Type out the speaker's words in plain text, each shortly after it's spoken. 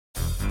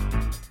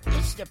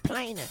It's the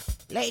plaintiff,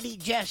 Lady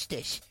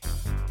Justice.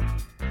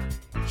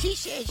 She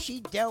says she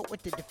dealt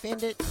with the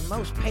defendant in the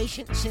most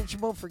patient,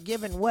 sensible,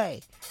 forgiving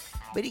way,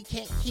 but he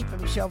can't keep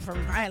himself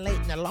from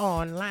violating the law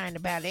and lying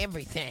about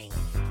everything.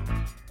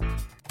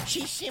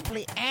 She's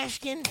simply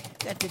asking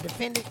that the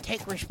defendant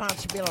take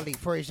responsibility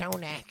for his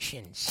own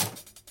actions.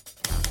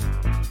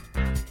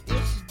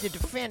 This is the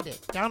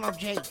defendant, Donald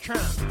J.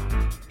 Trump.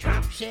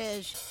 Trump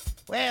says,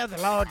 well,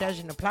 the law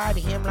doesn't apply to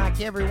him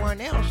like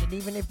everyone else, and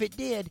even if it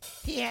did,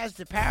 he has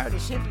the power to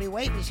simply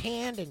wave his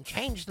hand and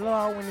change the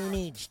law when he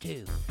needs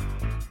to.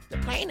 The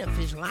plaintiff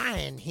is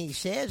lying, he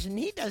says, and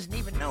he doesn't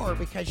even know her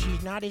because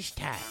she's not his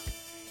type.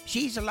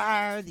 She's a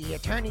liar, the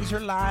attorneys are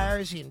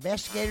liars, the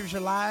investigators are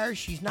liars,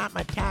 she's not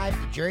my type,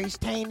 the jury's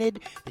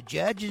tainted, the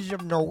judge is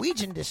of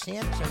Norwegian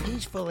descent, so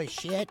he's full of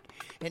shit,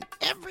 and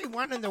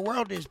everyone in the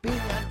world is being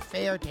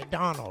unfair to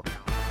Donald.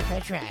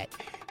 That's right.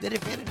 The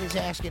defendant is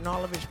asking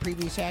all of his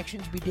previous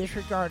actions be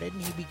disregarded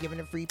and he be given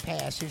a free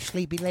pass so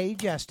Sleepy Lady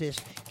Justice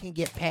can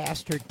get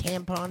past her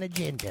tampon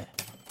agenda.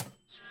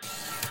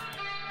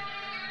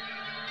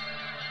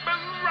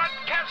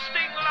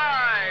 Broadcasting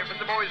live at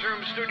the Boys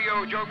Room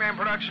Studio, Jokeman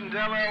Productions,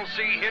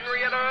 LLC,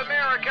 Henrietta,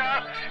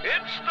 America.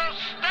 It's the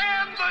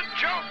Stan the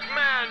Joke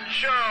Man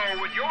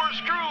Show with yours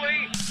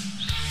truly,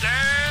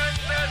 Stan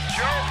the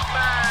Joke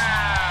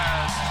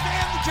Man.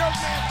 Stan the Joke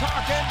Man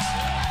talking.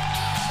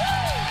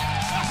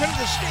 Welcome to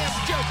the Stan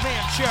the Joke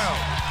Man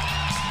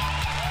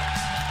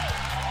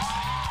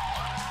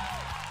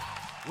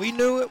Show. We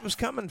knew it was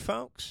coming,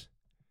 folks.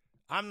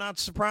 I'm not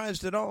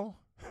surprised at all.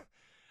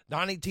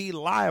 Donnie T.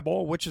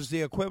 liable, which is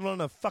the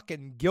equivalent of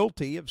fucking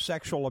guilty of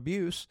sexual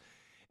abuse.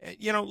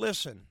 You know,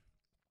 listen,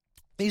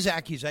 these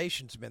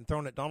accusations have been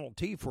thrown at Donald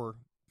T. for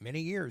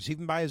many years,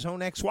 even by his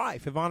own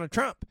ex-wife, Ivana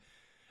Trump,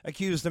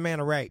 accused the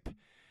man of rape.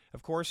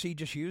 Of course, he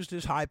just used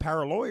his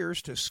high-power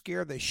lawyers to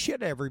scare the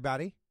shit out of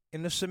everybody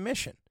into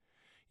submission,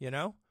 you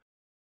know?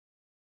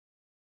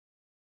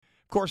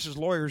 Of course, his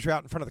lawyers were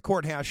out in front of the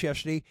courthouse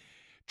yesterday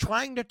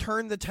trying to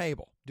turn the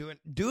table,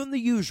 doing the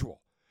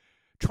usual,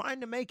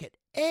 trying to make it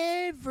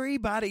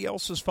everybody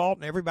else's fault,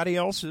 and everybody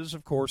else is,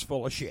 of course,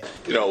 full of shit.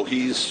 You know,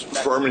 he's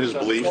firm in his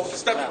belief,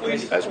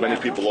 as many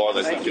people are,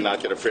 that he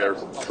cannot get a fair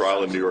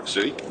trial in New York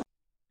City.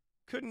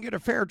 Couldn't get a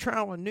fair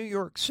trial in New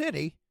York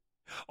City?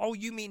 Oh,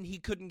 you mean he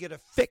couldn't get a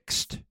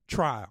fixed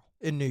trial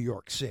in New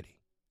York City?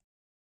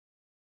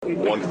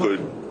 One could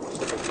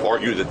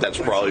argue that that's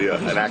probably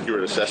an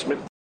accurate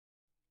assessment.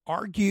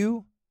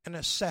 Argue an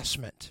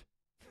assessment.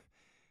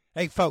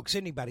 Hey, folks,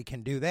 anybody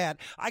can do that.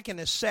 I can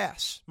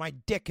assess. My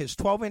dick is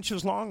 12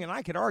 inches long, and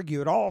I could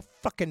argue it all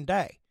fucking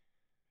day.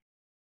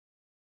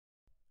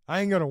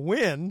 I ain't going to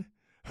win.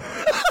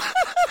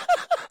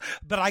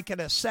 But I can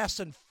assess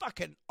and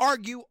fucking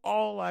argue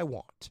all I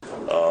want.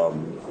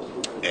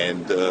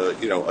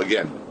 You know,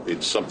 again,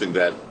 it's something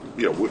that,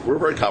 you know, we're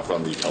very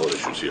confident on the appellate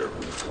issues here.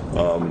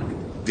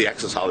 The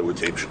Access Hollywood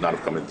tape should not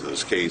have come into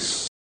this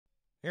case.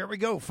 Here we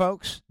go,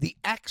 folks. The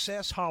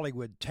Access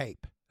Hollywood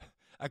tape.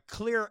 A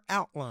clear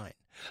outline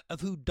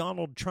of who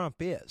Donald Trump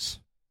is.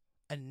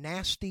 A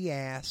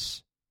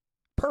nasty-ass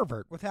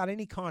pervert without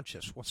any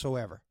conscience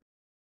whatsoever.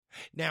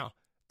 Now,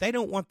 they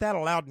don't want that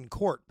allowed in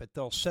court, but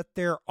they'll sit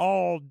there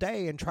all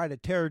day and try to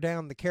tear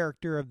down the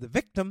character of the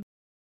victim.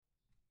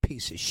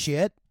 Piece of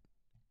shit.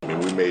 I mean,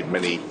 we made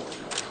many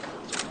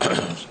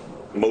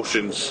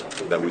motions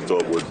that we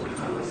thought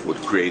would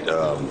create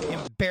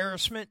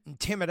embarrassment,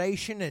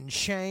 intimidation, and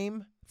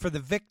shame for the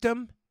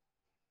victim.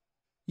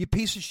 You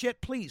piece of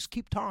shit, please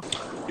keep talking.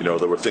 You know,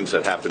 there were things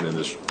that happened in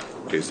this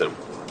case that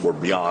were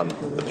beyond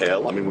the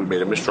pale. I mean, we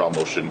made a mistrial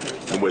motion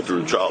and went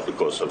through the trial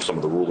because of some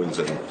of the rulings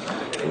and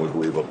we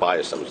believe a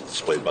bias that was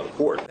displayed by the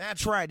court.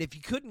 That's right. If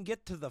you couldn't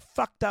get to the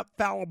fucked up,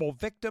 fallible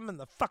victim and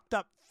the fucked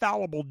up,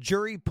 fallible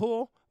jury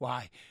pool,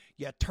 why,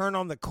 you turn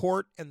on the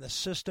court and the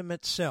system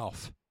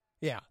itself.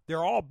 Yeah,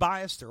 they're all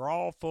biased. They're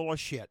all full of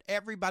shit.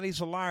 Everybody's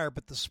a liar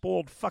but the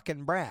spoiled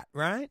fucking brat,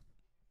 right?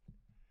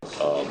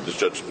 This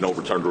judge has been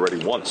overturned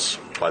already once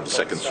by the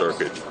Second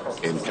Circuit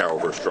in Carroll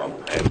v. Trump,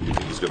 and we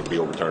think he's going to be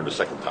overturned a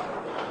second time.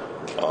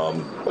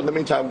 But in the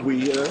meantime,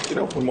 we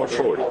march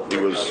forward. He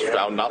was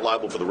found not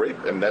liable for the rape,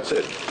 and that's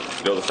it.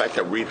 You know, the fact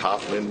that Reid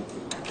Hoffman,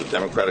 the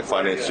Democratic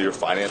financier,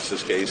 financed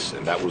this case,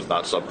 and that was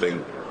not something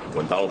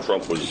when Donald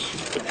Trump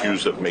was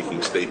accused of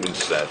making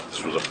statements that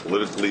this was a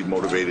politically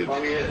motivated.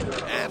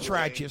 That's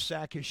right, you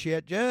sack of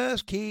shit.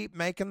 Just keep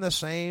making the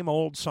same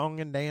old song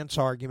and dance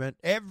argument.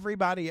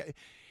 Everybody...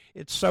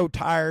 It's so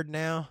tired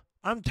now.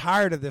 I'm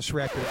tired of this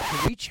record.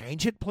 Can we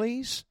change it,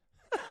 please?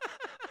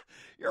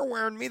 You're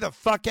wearing me the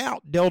fuck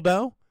out,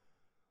 dildo.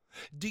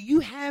 Do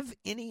you have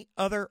any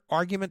other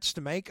arguments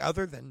to make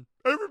other than,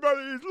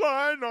 everybody's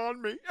lying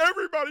on me,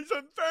 everybody's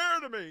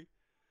unfair to me?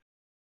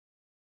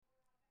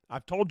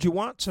 I've told you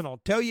once, and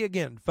I'll tell you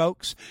again,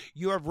 folks.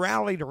 You have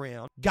rallied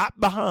around, got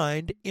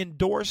behind,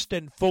 endorsed,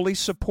 and fully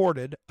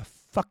supported a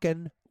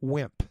fucking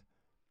wimp.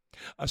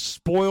 A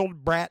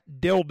spoiled brat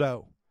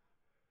dildo.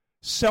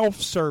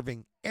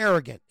 Self-serving,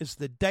 arrogant as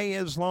the day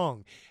is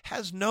long,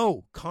 has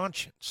no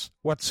conscience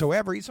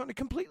whatsoever. He's on a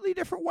completely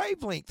different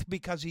wavelength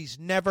because he's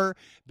never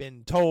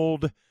been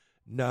told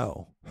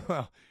no.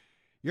 Well,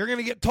 you're going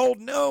to get told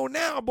no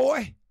now,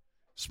 boy.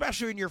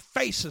 Especially when your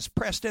face is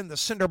pressed in the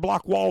cinder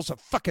block walls of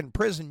fucking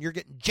prison. You're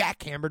getting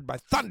jackhammered by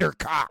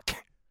Thundercock.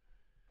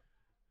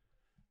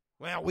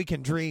 Well, we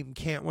can dream,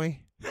 can't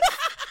we?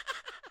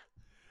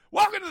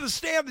 Welcome to the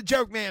Stan the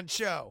Joke Man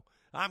Show.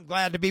 I'm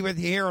glad to be with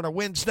you here on a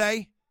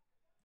Wednesday.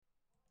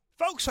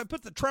 Folks, I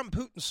put the Trump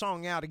Putin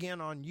song out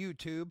again on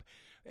YouTube.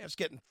 It's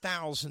getting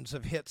thousands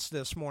of hits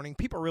this morning.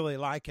 People really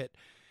like it.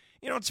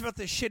 You know, it's about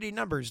the shitty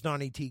numbers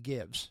Donnie T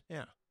gives.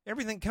 Yeah.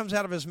 Everything comes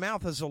out of his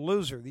mouth as a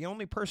loser. The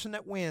only person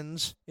that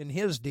wins in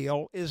his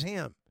deal is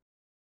him.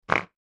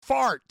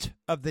 Fart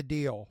of the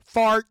deal.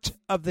 Fart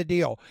of the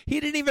deal. He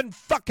didn't even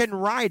fucking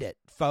write it,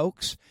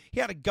 folks. He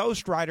had a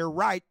ghostwriter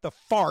write the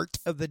fart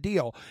of the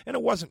deal. And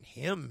it wasn't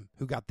him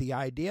who got the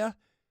idea.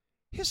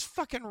 His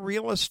fucking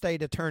real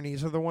estate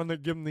attorneys are the one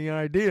that give him the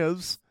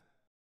ideas.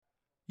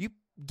 You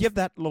give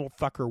that little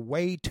fucker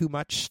way too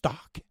much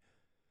stock.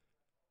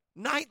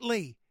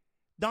 Nightly.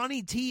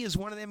 Donnie T is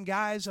one of them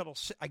guys that'll,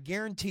 I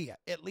guarantee you,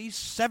 at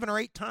least 7 or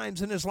 8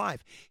 times in his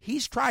life,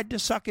 he's tried to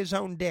suck his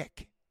own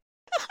dick.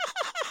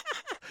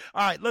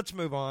 All right, let's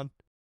move on.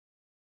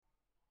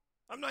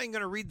 I'm not even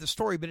going to read the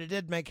story, but it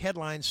did make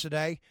headlines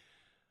today.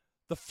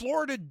 The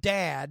Florida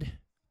dad,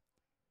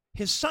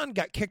 his son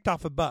got kicked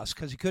off a bus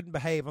because he couldn't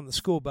behave on the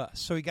school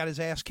bus, so he got his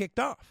ass kicked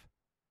off.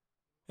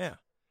 Yeah.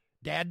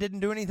 Dad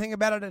didn't do anything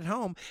about it at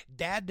home.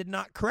 Dad did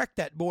not correct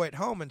that boy at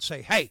home and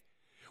say, hey,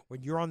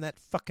 when you're on that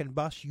fucking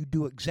bus, you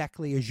do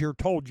exactly as you're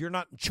told. You're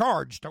not in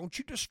charge. Don't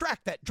you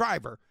distract that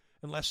driver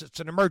unless it's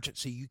an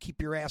emergency. You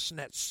keep your ass in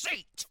that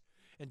seat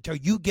until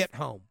you get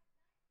home.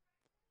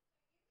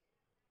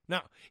 No,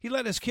 he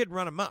let his kid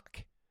run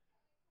amok.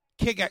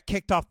 Kid got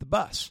kicked off the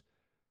bus.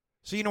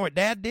 So you know what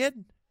Dad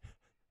did?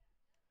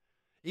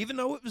 Even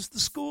though it was the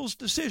school's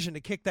decision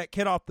to kick that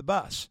kid off the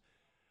bus,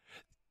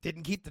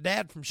 didn't keep the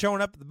dad from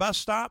showing up at the bus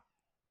stop,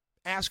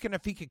 asking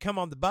if he could come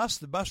on the bus.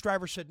 The bus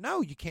driver said,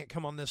 no, you can't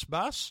come on this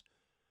bus.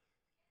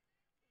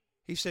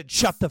 He said,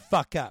 shut the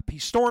fuck up. He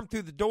stormed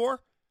through the door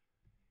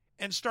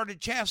and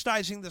started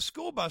chastising the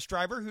school bus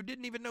driver who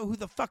didn't even know who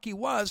the fuck he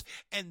was.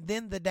 And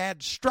then the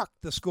dad struck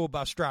the school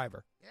bus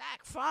driver.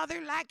 Like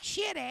father, like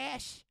shit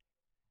ass.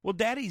 Well,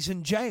 daddy's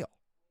in jail.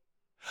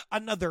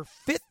 Another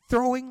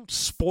fit-throwing,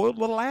 spoiled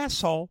little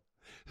asshole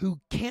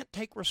who can't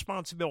take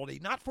responsibility,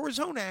 not for his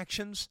own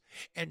actions,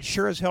 and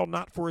sure as hell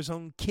not for his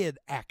own kid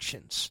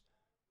actions.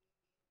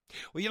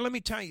 Well, let me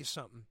tell you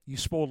something, you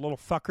spoiled little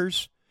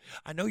fuckers.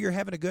 I know you're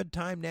having a good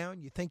time now,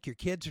 and you think your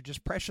kids are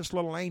just precious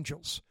little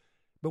angels.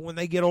 But when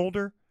they get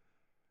older,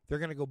 they're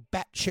going to go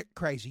batshit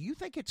crazy. You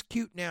think it's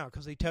cute now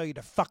because they tell you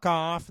to fuck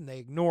off and they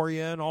ignore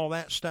you and all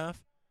that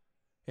stuff?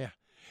 Yeah.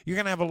 You're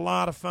going to have a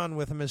lot of fun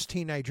with them as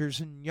teenagers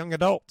and young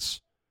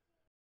adults.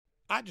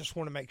 I just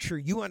want to make sure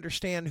you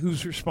understand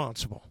who's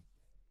responsible.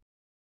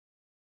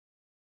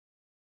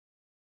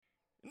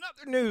 In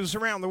other news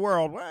around the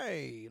world,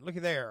 hey, looky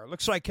there.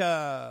 Looks like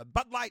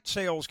Bud Light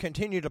sales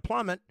continue to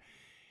plummet,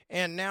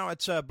 and now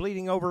it's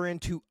bleeding over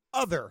into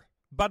other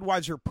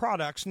Budweiser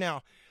products.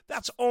 Now,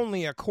 that's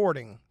only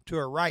according to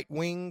a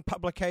right-wing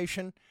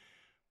publication.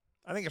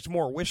 I think it's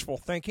more wishful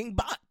thinking,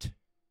 but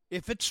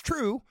if it's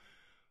true,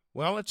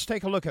 well, let's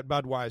take a look at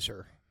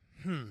Budweiser.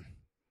 An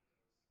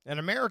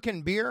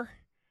American beer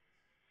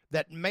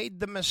that made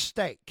the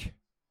mistake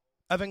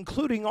of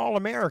including all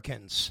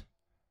Americans.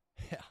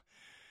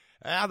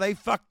 Yeah, they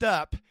fucked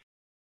up.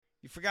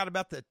 You forgot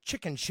about the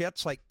chicken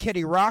shits like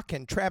Kitty Rock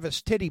and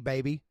Travis Titty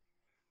Baby.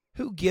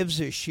 Who gives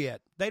a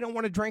shit? They don't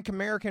want to drink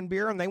American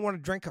beer and they want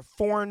to drink a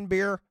foreign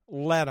beer?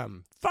 Let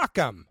them. Fuck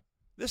them.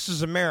 This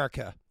is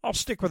America. I'll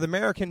stick with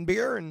American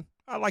beer, and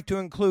I like to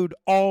include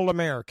all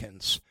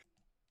Americans,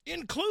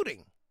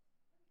 including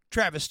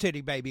Travis Titty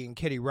Baby and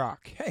Kitty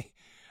Rock. Hey,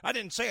 I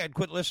didn't say I'd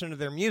quit listening to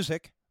their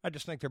music. I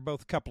just think they're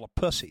both a couple of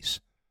pussies.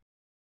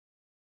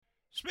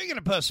 Speaking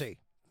of pussy,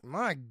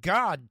 my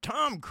God,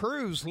 Tom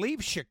Cruise, leave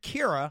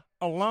Shakira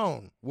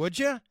alone, would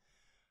you?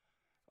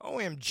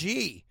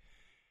 OMG.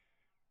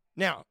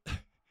 Now,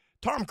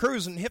 Tom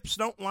Cruise and Hips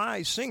Don't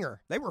Lie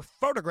singer, they were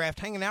photographed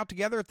hanging out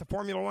together at the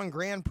Formula One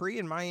Grand Prix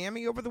in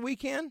Miami over the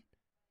weekend.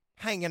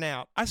 Hanging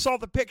out. I saw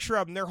the picture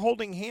of them. They're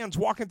holding hands,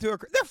 walking through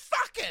they're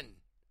fucking!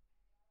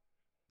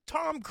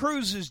 Tom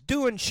Cruise is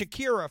doing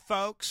Shakira,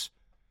 folks.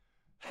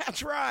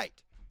 That's right.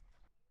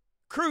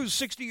 Cruise,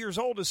 60 years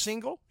old, is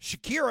single.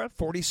 Shakira,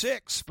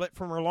 46, split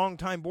from her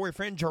longtime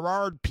boyfriend,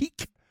 Gerard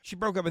Pique. She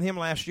broke up with him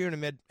last June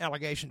amid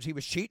allegations he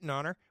was cheating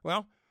on her.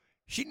 Well,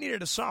 she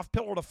needed a soft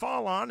pillow to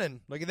fall on,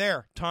 and look at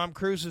there. Tom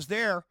Cruise is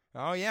there.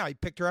 Oh, yeah, he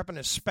picked her up in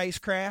his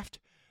spacecraft.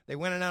 They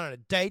went out on a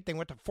date. They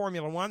went to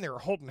Formula One. They were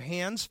holding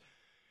hands.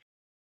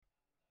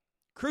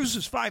 Cruise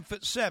is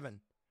 5'7".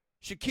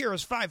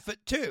 Shakira's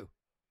 5'2".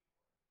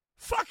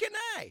 Fucking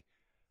A.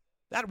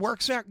 That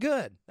works out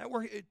good.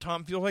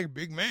 Tom feels like a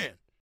big man.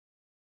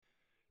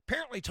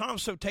 Apparently,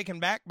 Tom's so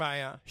taken back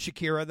by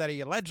Shakira that he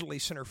allegedly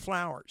sent her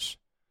flowers.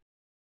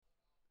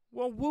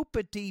 Well,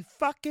 whoopity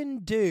fucking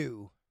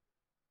do.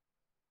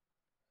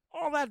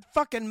 All that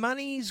fucking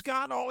money he's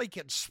got, all he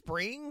can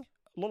spring,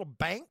 a little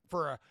bank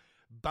for a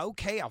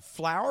bouquet of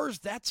flowers,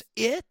 that's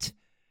it?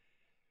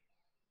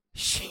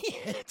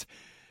 Shit.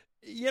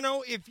 You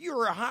know, if you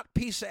were a hot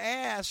piece of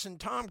ass and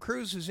Tom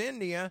Cruise is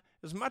India,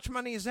 as much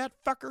money as that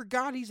fucker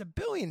got, he's a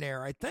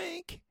billionaire, I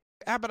think.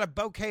 How about a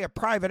bouquet of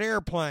private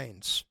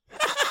airplanes?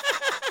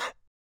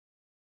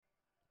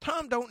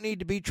 Tom don't need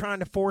to be trying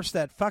to force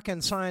that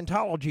fucking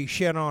Scientology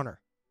shit on her.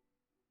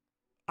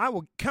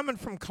 Coming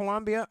from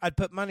Colombia, I'd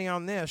put money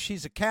on this.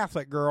 She's a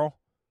Catholic girl.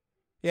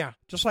 Yeah,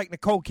 just like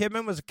Nicole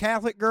Kidman was a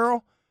Catholic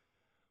girl.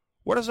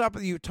 What is up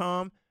with you,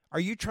 Tom? Are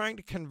you trying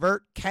to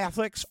convert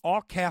Catholics,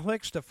 all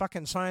Catholics, to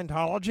fucking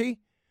Scientology?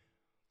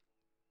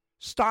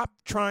 Stop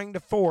trying to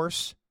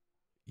force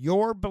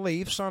your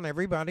beliefs on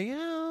everybody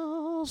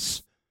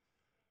else.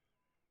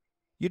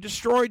 You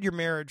destroyed your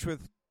marriage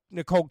with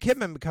Nicole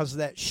Kidman because of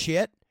that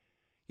shit.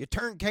 You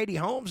turned Katie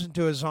Holmes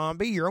into a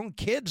zombie. Your own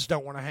kids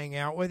don't want to hang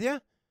out with you.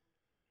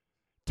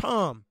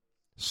 Tom,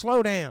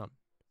 slow down.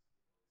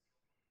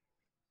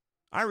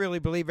 I really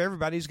believe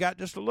everybody's got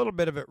just a little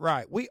bit of it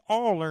right. We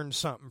all learned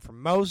something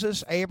from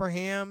Moses,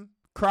 Abraham,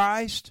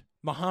 Christ,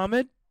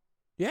 Muhammad.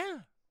 Yeah.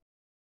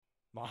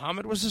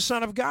 Muhammad was the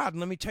son of God. And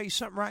let me tell you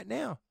something right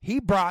now. He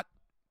brought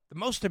the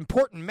most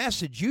important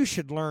message you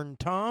should learn,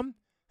 Tom.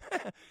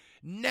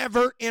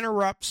 Never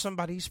interrupt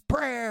somebody's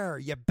prayer,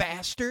 you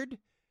bastard.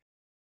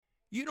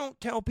 You don't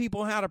tell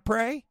people how to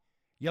pray.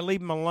 You leave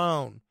them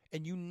alone.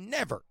 And you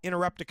never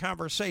interrupt a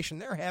conversation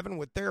they're having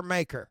with their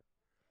maker.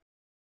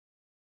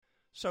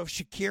 So if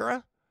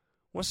Shakira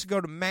wants to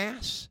go to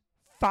Mass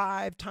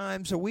 5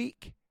 times a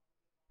week,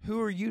 who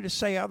are you to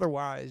say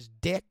otherwise,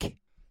 dick?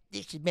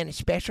 This has been a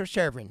special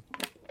serving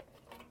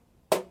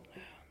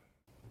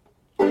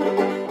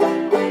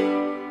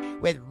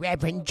with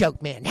Reverend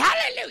Joke Man.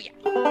 Hallelujah!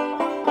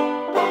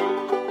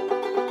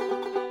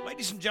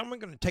 Ladies and gentlemen,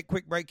 going to take a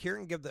quick break here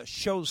and give the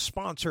show's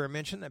sponsor a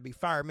mention. That'd be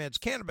Fire Meds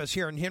Cannabis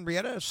here in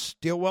Henrietta,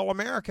 Stillwell,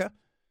 America.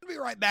 We'll be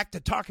right back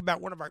to talk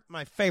about one of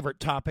my favorite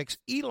topics,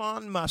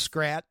 Elon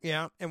Muskrat,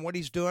 and what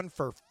he's doing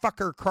for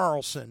Tucker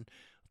Carlson.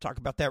 We'll talk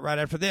about that right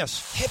after this.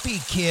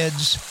 Hippie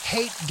kids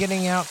hate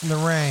getting out in the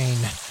rain.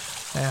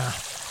 Yeah,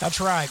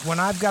 that's right. When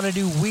I've got to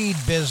do weed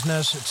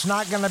business, it's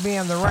not going to be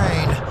in the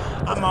rain.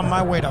 I'm on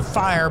my way to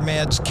Fire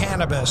Meds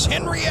Cannabis,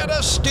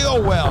 Henrietta,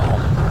 Stillwell.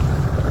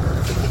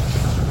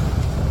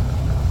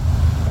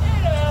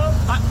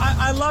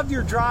 I love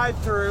your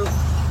drive-through.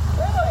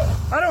 Really?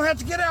 I don't have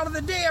to get out of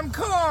the damn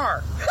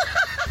car.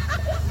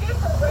 It's good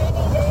for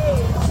rainy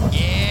days.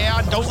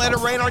 Yeah, don't let it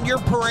rain on your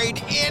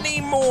parade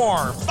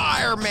anymore.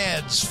 Fire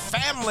Meds,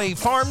 family,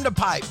 farm to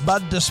pipe,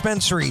 bud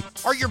dispensary.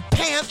 Are your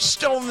pants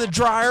still in the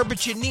dryer,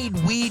 but you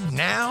need weed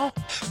now?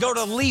 Go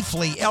to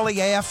Leafly,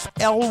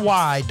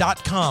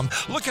 LEAFLY.com.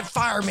 Look at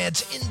Fire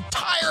Meds'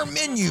 entire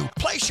menu.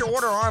 Place your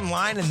order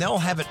online, and they'll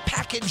have it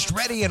packaged,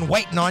 ready, and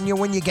waiting on you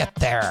when you get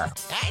there.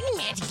 I didn't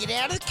have to get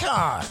out of the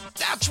car.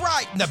 That's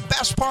right. And the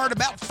best part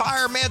about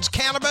Fire Meds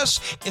Cannabis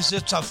is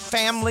it's a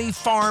family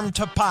farm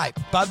to pipe,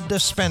 bud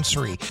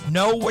dispensary.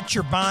 Know what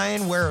you're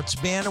buying, where it's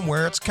been, and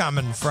where it's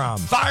coming from.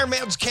 Fire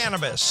Meds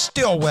Cannabis,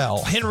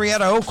 Stillwell,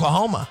 Henrietta,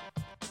 Oklahoma.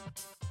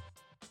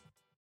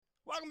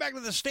 Welcome back to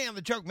the Stan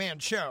the Joke Man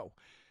show.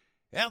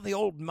 Well, the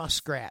old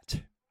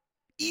Muskrat,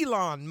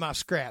 Elon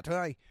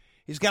Muskrat.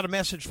 He's got a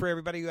message for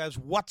everybody who has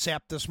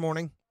WhatsApp this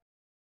morning.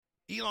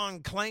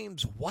 Elon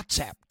claims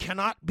WhatsApp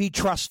cannot be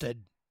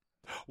trusted.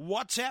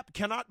 WhatsApp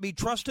cannot be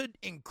trusted.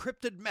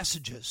 Encrypted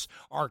messages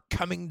are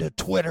coming to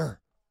Twitter.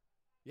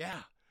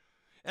 Yeah.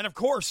 And of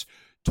course,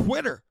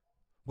 Twitter,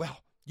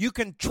 well, you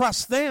can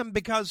trust them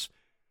because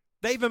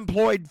they've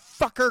employed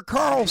Tucker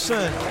Carlson.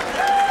 And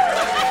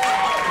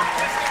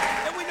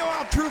we know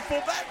how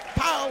truthful that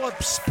pile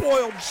of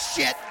spoiled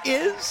shit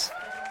is.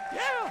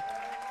 Yeah.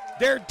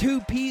 They're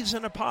 2 peas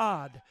in a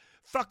pod.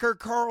 Tucker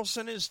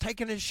Carlson is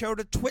taking his show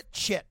to Twitt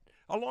shit,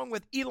 along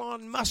with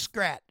Elon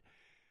Muskrat.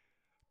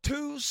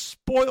 2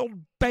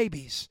 spoiled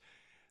babies.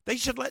 They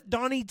should let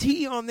Donnie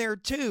T on there,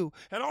 too.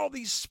 And all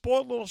these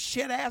spoiled little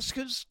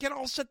shit-asses can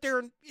all sit there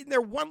in their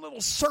one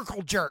little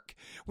circle jerk.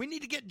 We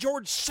need to get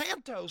George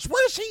Santos.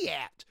 Where's he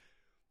at?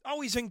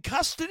 Oh, he's in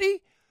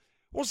custody?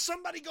 Well,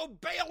 somebody go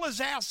bail his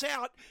ass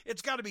out.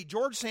 It's got to be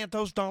George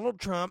Santos, Donald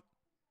Trump.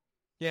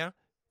 Yeah.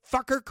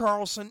 Tucker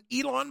Carlson,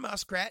 Elon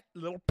Muskrat,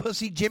 little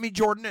pussy Jimmy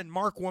Jordan, and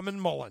Mark Woman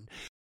Mullen.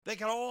 They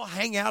can all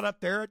hang out up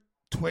there at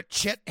Twitt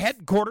shit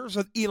headquarters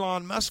with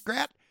Elon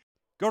Muskrat.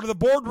 Go to the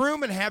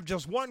boardroom and have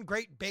just one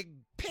great big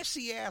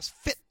pissy-ass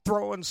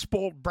fit-throwing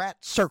spoiled brat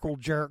circle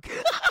jerk.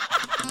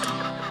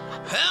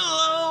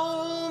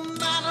 Hello,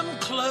 Madam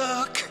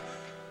Clerk.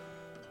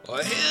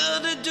 We're here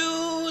to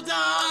do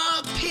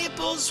the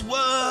people's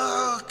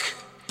work.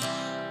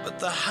 But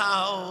the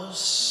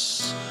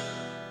house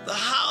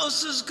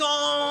has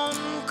gone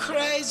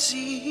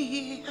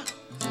crazy.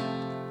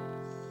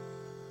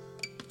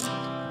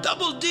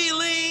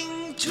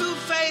 Double-dealing,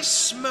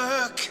 two-faced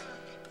smirk.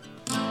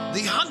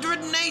 The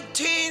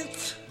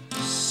 118th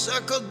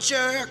circle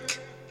jerk.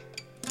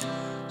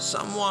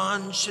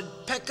 Someone should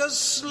peck a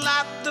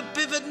slap the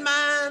pivot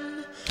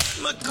man,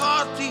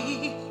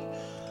 McCarthy.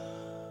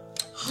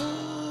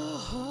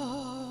 Oh,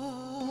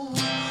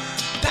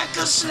 peck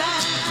a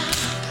slap,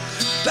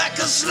 peck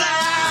a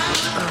slap,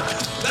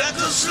 peck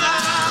a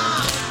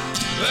slap,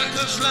 peck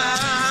a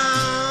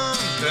slap,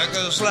 peck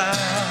a slap,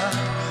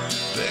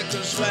 peck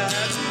a slap,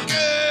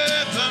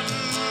 Kevin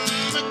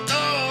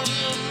McCarthy.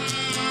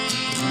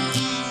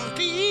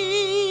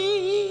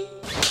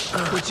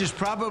 Which is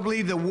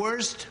probably the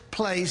worst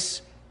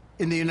place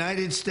in the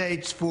United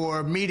States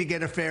for me to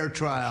get a fair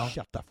trial.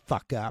 Shut the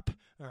fuck up.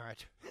 All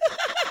right.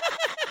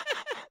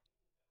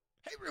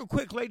 Hey, real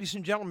quick, ladies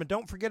and gentlemen,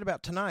 don't forget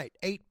about tonight,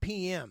 8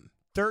 p.m.,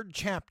 third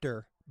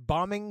chapter,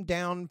 Bombing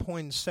Down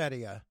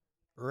Poinsettia,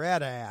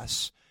 Red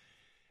Ass.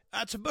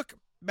 It's a book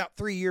about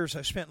 3 years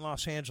I spent in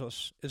Los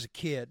Angeles as a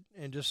kid,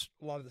 and just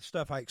a lot of the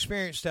stuff I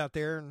experienced out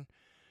there. And,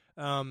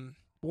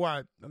 boy,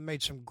 I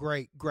made some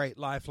great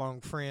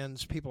lifelong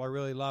friends, people I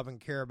really love and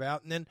care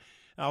about. And then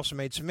I also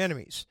made some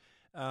enemies.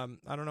 I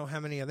don't know how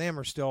many of them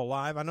are still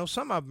alive. I know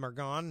some of them are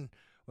gone.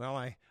 Well,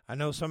 I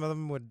know some of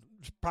them would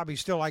probably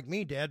still like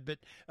me dead, but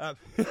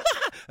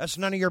that's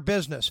none of your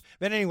business.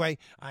 But anyway,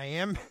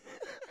 I'm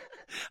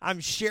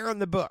sharing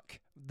the book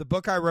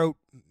I wrote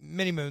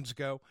many moons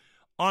ago,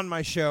 on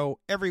my show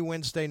every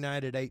Wednesday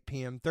night at 8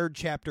 p.m. Third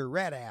chapter,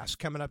 Red Ass,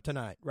 coming up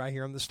tonight, right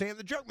here on the Stan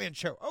the Joke Man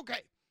Show.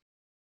 Okay.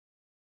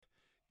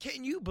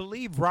 Can you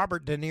believe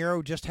Robert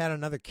Deniro just had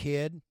another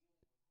kid?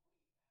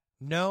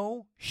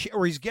 No?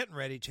 Or he's getting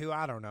ready to.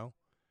 I don't know.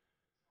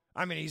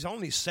 I mean, he's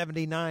only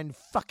 79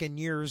 fucking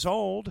years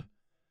old.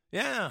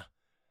 Yeah.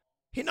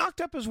 He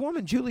knocked up his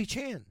woman, Julie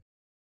Chan.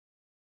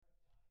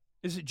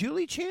 Is it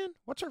Julie Chan?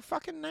 What's her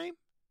fucking name?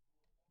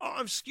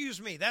 Oh,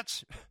 excuse me.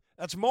 That's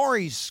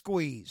Maury's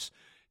squeeze.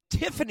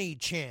 Tiffany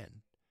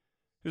Chan.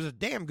 Who's a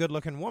damn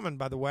good-looking woman,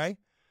 by the way.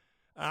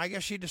 I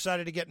guess she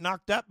decided to get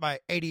knocked up by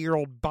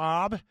 80-year-old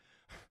Bob.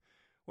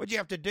 What'd you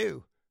have to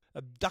do?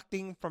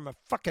 Abducting from a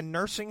fucking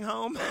nursing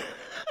home?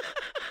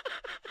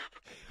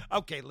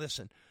 Okay,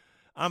 listen.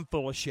 I'm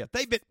full of shit.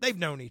 They've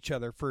known each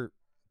other for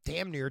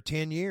damn near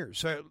 10 years.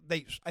 So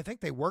I think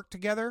they worked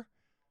together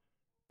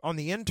on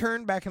The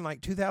Intern back in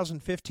like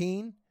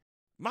 2015.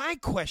 My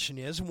question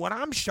is, and what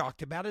I'm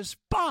shocked about is,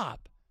 Bob,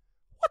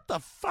 what the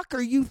fuck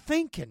are you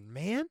thinking,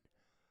 man?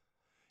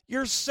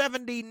 You're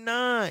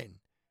 79.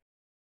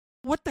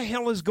 What the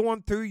hell is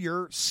going through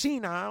your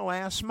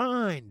senile-ass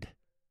mind?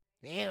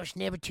 Well, it's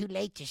never too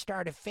late to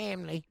start a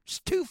family. It's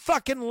too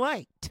fucking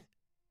late.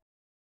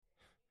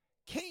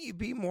 Can't you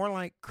be more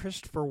like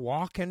Christopher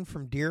Walken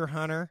from Deer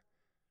Hunter?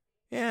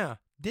 Yeah,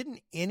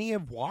 didn't any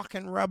of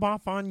Walken rub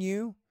off on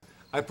you?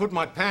 I put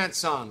my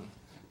pants on,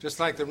 just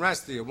like the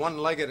rest of you, one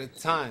leg at a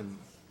time.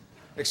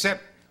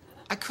 Except,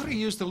 I could have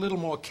used a little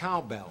more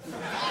cowbell.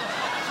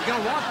 You're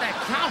gonna want that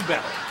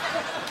cowbell.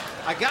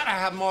 I gotta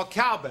have more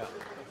cowbell.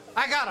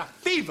 I got a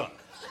fever.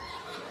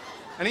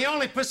 And the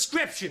only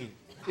prescription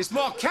is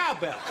more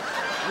cowbell.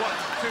 1,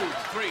 2,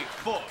 3,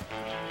 4.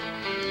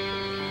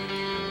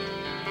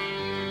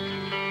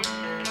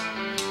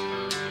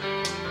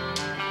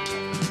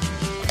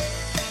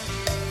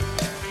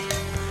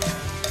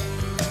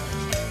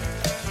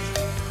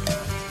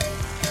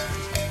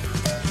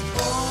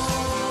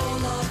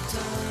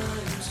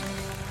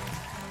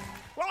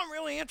 Well, I'm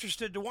really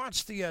interested to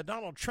watch the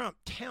Donald Trump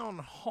town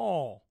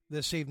hall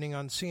this evening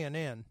on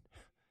CNN.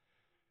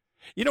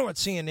 You know what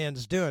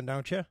CNN's doing,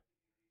 don't you?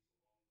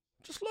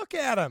 Just look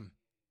at them.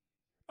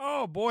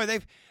 Oh, boy,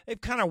 they've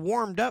kind of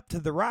warmed up to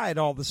the ride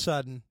all of a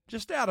sudden,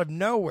 just out of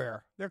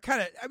nowhere. They're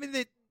kind of, I mean,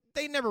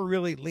 they never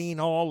really lean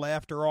all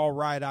left or all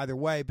right either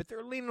way, but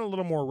they're leaning a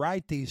little more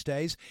right these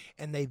days,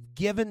 and they've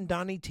given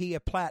Donnie T a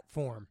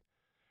platform.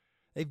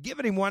 They've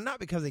given him one not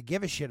because they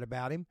give a shit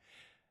about him,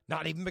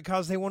 not even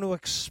because they want to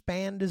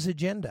expand his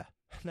agenda.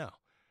 No.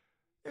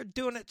 They're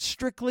doing it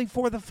strictly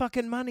for the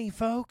fucking money,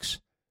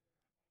 folks.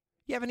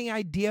 You have any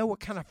idea what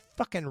kind of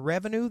fucking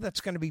revenue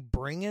that's going to be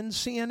bringing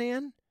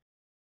CNN?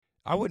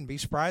 I wouldn't be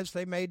surprised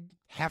they made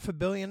 $500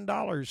 million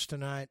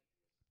tonight.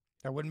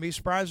 I wouldn't be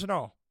surprised at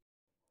all.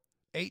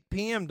 8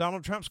 p.m.,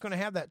 Donald Trump's going to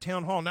have that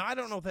town hall. Now, I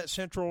don't know if that's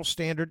Central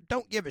Standard.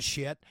 Don't give a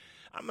shit.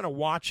 I'm going to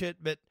watch it,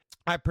 but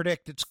I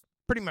predict it's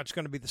pretty much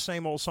going to be the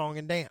same old song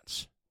and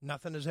dance.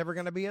 Nothing is ever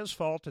going to be his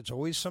fault. It's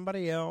always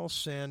somebody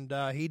else, and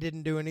he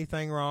didn't do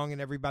anything wrong,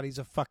 and everybody's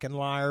a fucking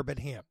liar but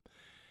him.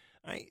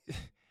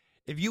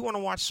 If you want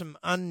to watch some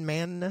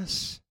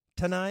unmanness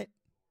tonight,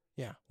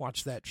 yeah,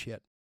 watch that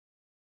shit.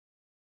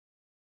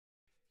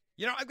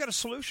 You know, I've got a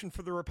solution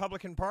for the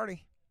Republican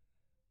Party.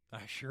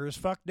 I sure as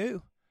fuck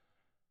do.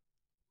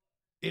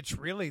 It's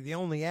really the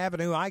only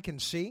avenue I can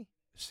see.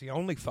 It's the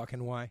only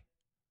fucking way.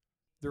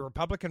 The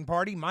Republican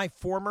Party, my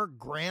former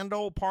grand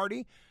old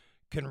party,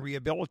 can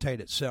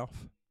rehabilitate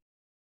itself.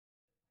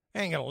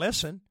 They ain't going to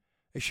listen.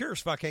 They sure as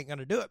fuck ain't going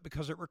to do it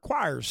because it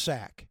requires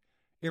sack.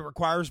 It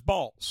requires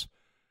balls.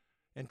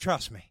 And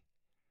trust me,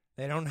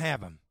 they don't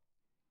have them.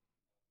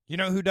 You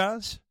know who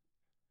does?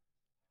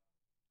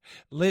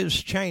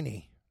 Liz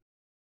Cheney.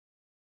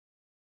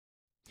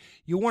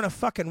 You want a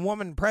fucking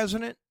woman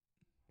president?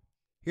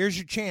 Here's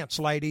your chance,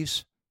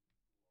 ladies.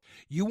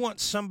 You want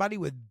somebody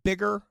with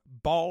bigger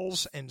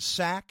balls and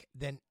sack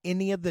than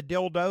any of the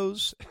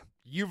dildos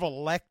you've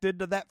elected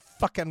to that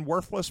fucking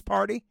worthless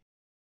party?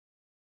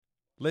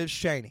 Liz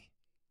Cheney.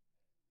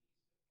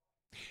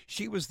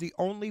 She was the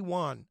only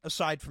one,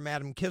 aside from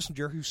Adam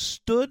Kissinger, who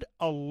stood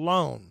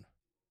alone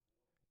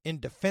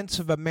in defense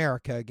of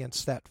America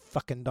against that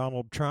fucking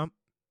Donald Trump.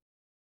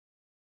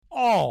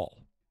 All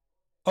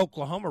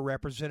Oklahoma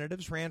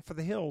representatives ran for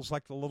the hills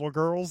like the little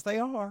girls they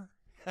are.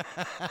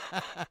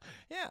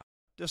 Yeah,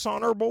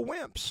 dishonorable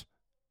wimps.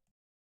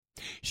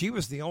 She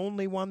was the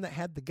only one that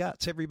had the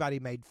guts. Everybody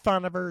made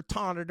fun of her,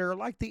 taunted her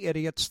like the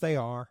idiots they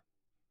are.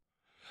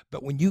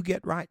 But when you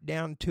get right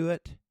down to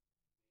it,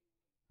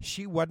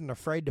 she wasn't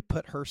afraid to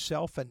put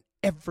herself and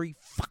every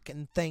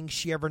fucking thing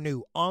she ever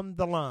knew on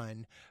the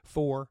line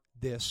for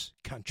this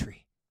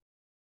country.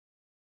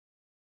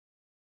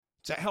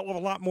 It's a hell of a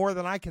lot more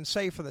than I can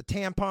say for the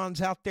tampons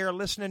out there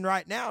listening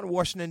right now in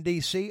Washington,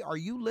 D.C. Are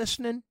you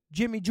listening,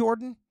 Jimmy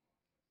Jordan?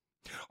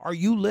 Are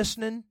you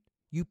listening,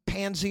 you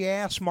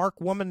pansy-ass Mark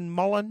Woman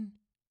Mullen?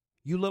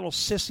 You little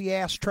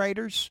sissy-ass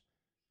traitors?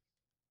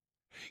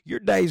 Your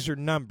days are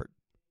numbered.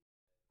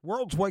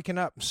 World's waking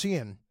up and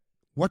seeing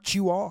what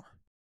you are.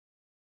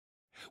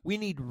 We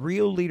need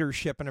real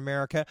leadership in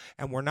America,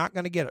 and we're not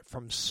going to get it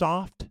from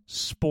soft,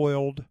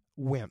 spoiled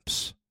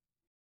wimps.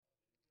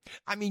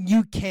 I mean,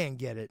 you can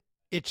get it.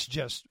 It's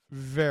just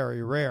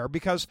very rare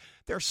because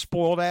their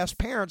spoiled-ass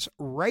parents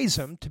raise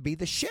them to be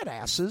the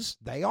shit-asses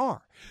they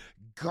are.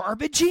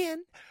 Garbage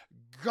in,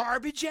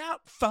 garbage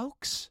out,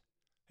 folks.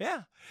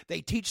 Yeah,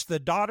 they teach the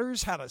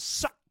daughters how to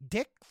suck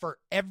dick for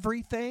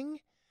everything,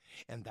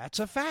 and that's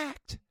a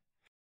fact.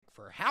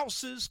 For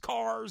houses,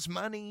 cars,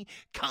 money,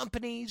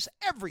 companies,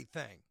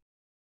 everything.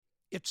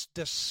 It's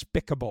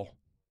despicable.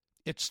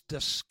 It's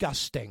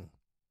disgusting.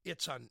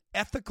 It's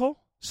unethical.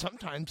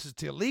 Sometimes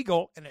it's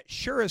illegal, and it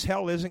sure as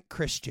hell isn't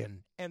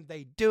Christian. And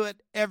they do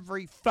it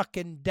every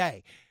fucking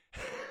day.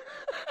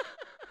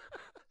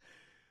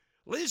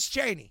 Liz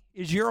Cheney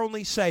is your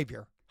only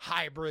savior.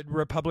 Hybrid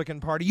Republican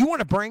Party. You want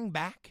to bring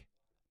back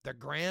the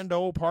grand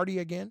old party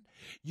again?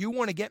 You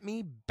want to get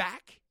me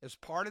back as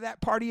part of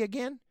that party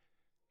again?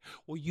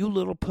 Well, you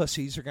little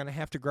pussies are going to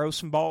have to grow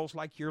some balls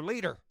like your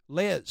leader,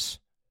 Liz.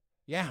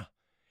 Yeah,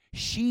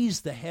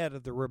 she's the head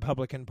of the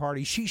Republican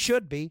Party. She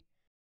should be.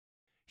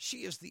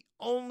 She is the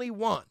only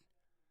one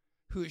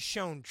who has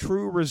shown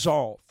true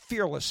resolve,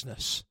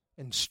 fearlessness,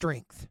 and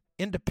strength,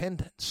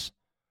 independence.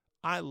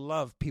 I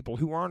love people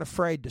who aren't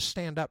afraid to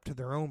stand up to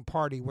their own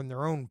party when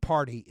their own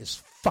party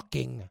is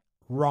fucking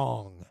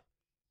wrong.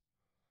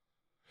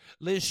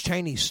 Liz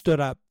Cheney stood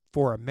up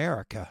for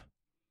America.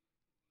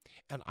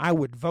 And I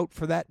would vote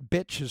for that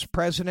bitch as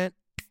president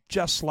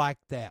just like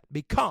that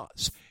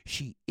because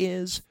she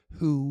is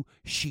who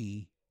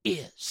she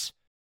is.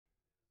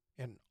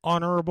 An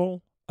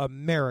honorable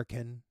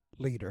American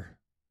leader.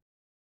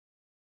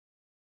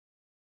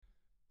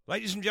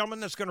 Ladies and gentlemen,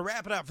 that's going to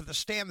wrap it up for the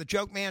Stan the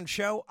Joke Man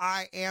show.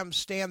 I am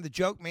Stan the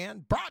Joke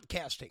Man,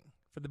 broadcasting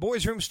for the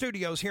Boys Room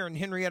Studios here in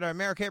Henrietta,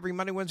 America, every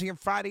Monday, Wednesday, and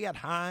Friday at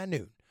high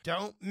noon.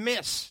 Don't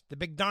miss the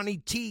Big Donnie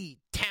T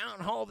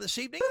Town Hall this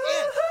evening.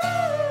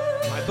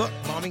 My book,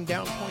 Bombing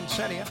Down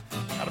Poinsettia,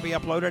 that'll be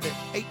uploaded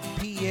at 8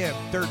 p.m.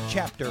 Third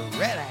chapter,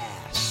 Red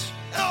Ass.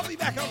 And I'll be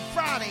back on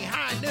Friday,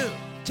 high noon.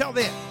 Till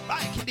then,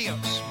 bye, que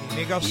Dios,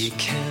 mi amigos. You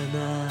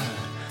cannot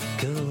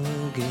go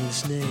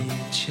against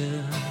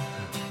nature,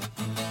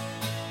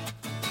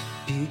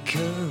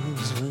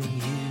 because when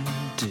you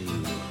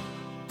do,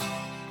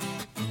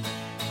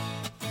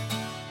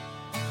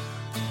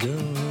 go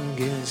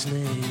against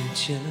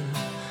nature,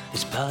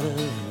 it's part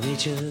of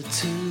nature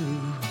too.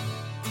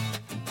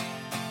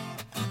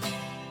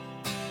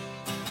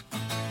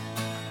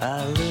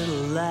 Our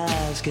little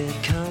lives get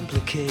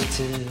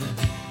complicated.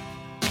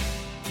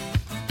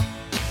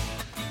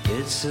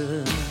 It's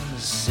a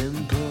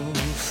simple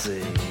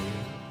thing,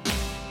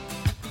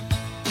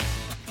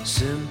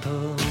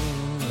 simple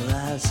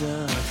as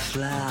a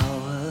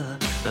flower,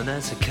 and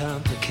that's a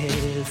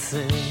complicated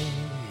thing.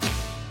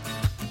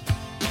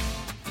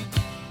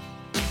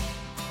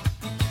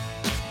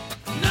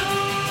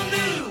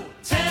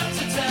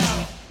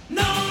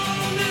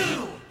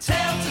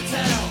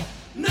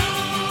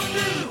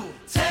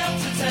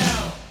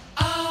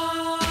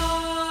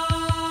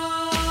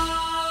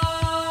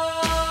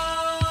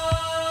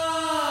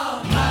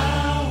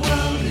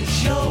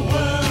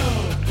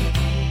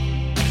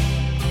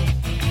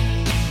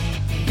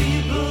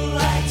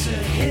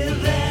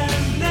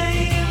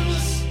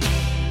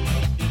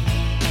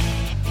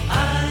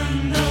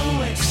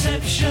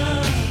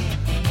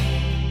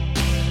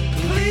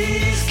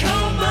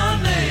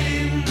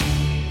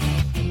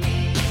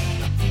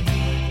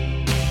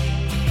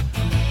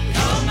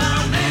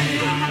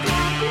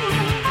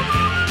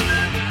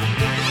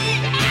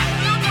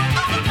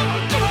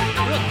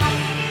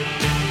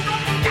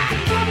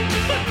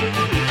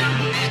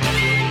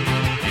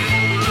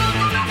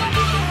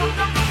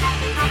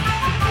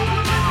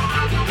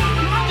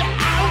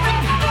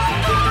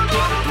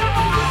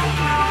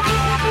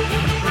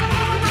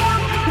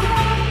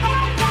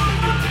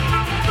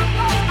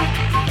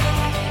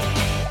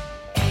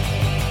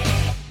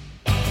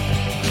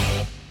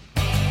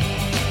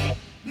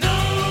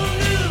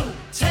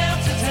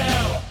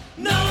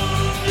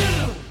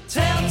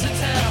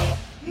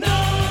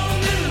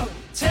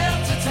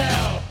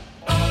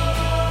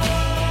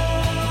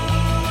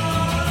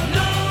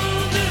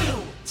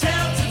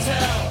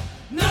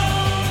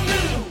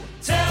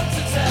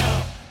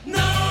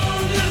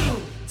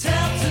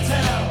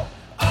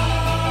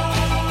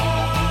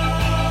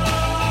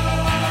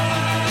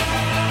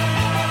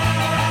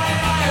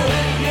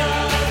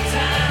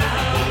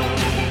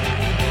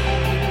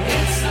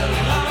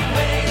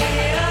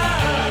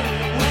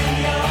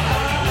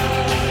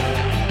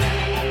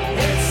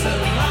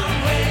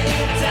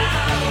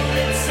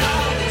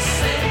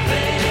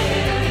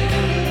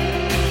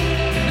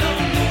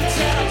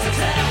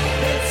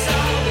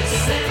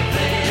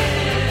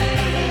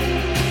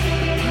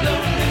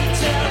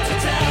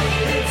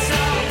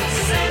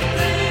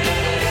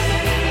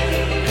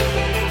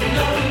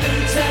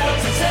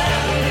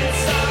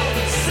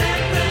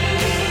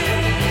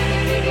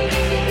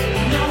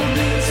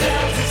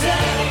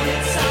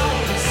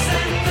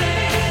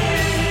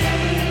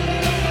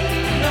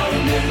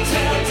 and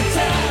tell